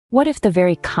What if the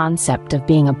very concept of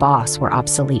being a boss were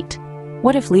obsolete?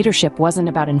 What if leadership wasn't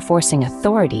about enforcing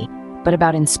authority, but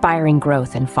about inspiring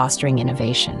growth and fostering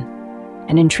innovation?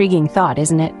 An intriguing thought,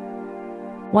 isn't it?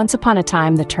 Once upon a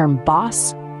time, the term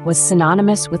boss was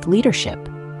synonymous with leadership.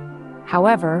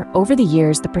 However, over the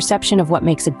years, the perception of what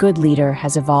makes a good leader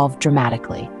has evolved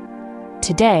dramatically.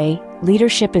 Today,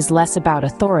 leadership is less about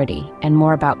authority and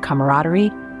more about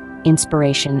camaraderie,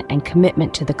 inspiration, and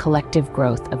commitment to the collective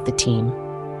growth of the team.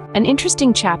 An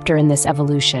interesting chapter in this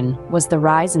evolution was the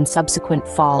rise and subsequent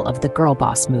fall of the girl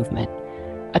boss movement,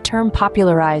 a term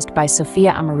popularized by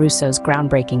Sophia Amoruso's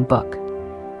groundbreaking book.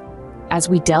 As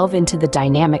we delve into the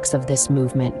dynamics of this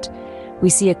movement, we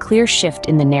see a clear shift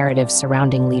in the narrative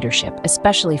surrounding leadership,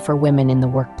 especially for women in the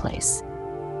workplace.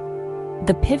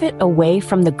 The pivot away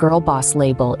from the girl boss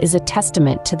label is a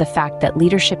testament to the fact that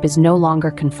leadership is no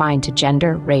longer confined to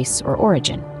gender, race, or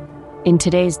origin. In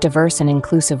today's diverse and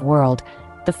inclusive world,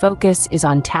 the focus is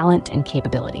on talent and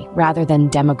capability, rather than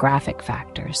demographic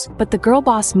factors. But the girl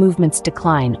boss movement's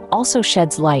decline also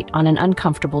sheds light on an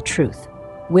uncomfortable truth.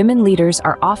 Women leaders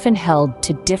are often held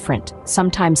to different,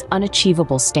 sometimes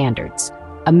unachievable standards.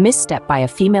 A misstep by a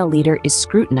female leader is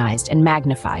scrutinized and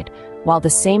magnified, while the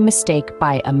same mistake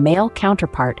by a male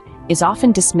counterpart is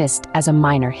often dismissed as a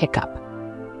minor hiccup.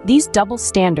 These double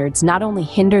standards not only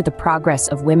hinder the progress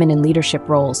of women in leadership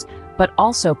roles, but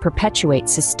also perpetuate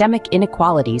systemic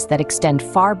inequalities that extend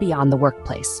far beyond the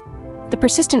workplace. The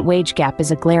persistent wage gap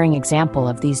is a glaring example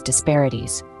of these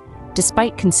disparities.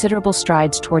 Despite considerable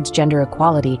strides towards gender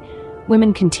equality,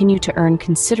 women continue to earn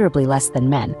considerably less than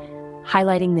men,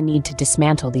 highlighting the need to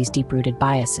dismantle these deep-rooted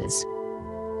biases.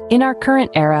 In our current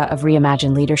era of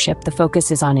reimagined leadership, the focus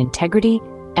is on integrity,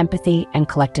 empathy, and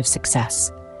collective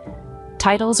success.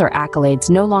 Titles or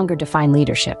accolades no longer define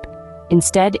leadership.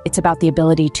 Instead, it's about the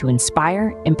ability to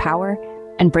inspire, empower,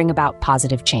 and bring about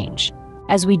positive change.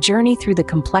 As we journey through the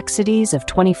complexities of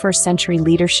 21st century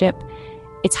leadership,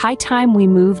 it's high time we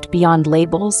moved beyond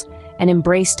labels and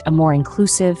embraced a more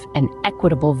inclusive and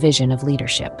equitable vision of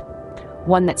leadership.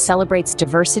 One that celebrates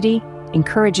diversity,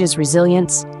 encourages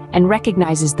resilience, and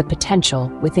recognizes the potential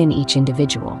within each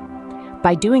individual.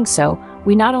 By doing so,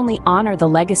 we not only honor the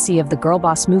legacy of the girl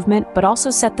boss movement, but also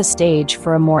set the stage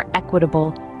for a more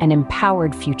equitable and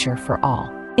empowered future for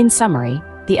all. In summary,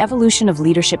 the evolution of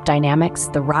leadership dynamics,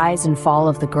 the rise and fall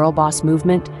of the girl boss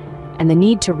movement, and the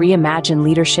need to reimagine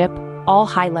leadership all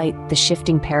highlight the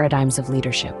shifting paradigms of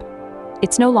leadership.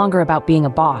 It's no longer about being a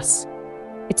boss.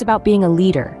 It's about being a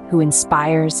leader who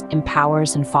inspires,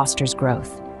 empowers, and fosters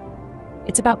growth.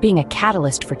 It's about being a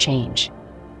catalyst for change.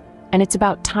 And it's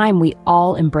about time we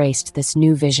all embraced this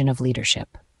new vision of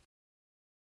leadership.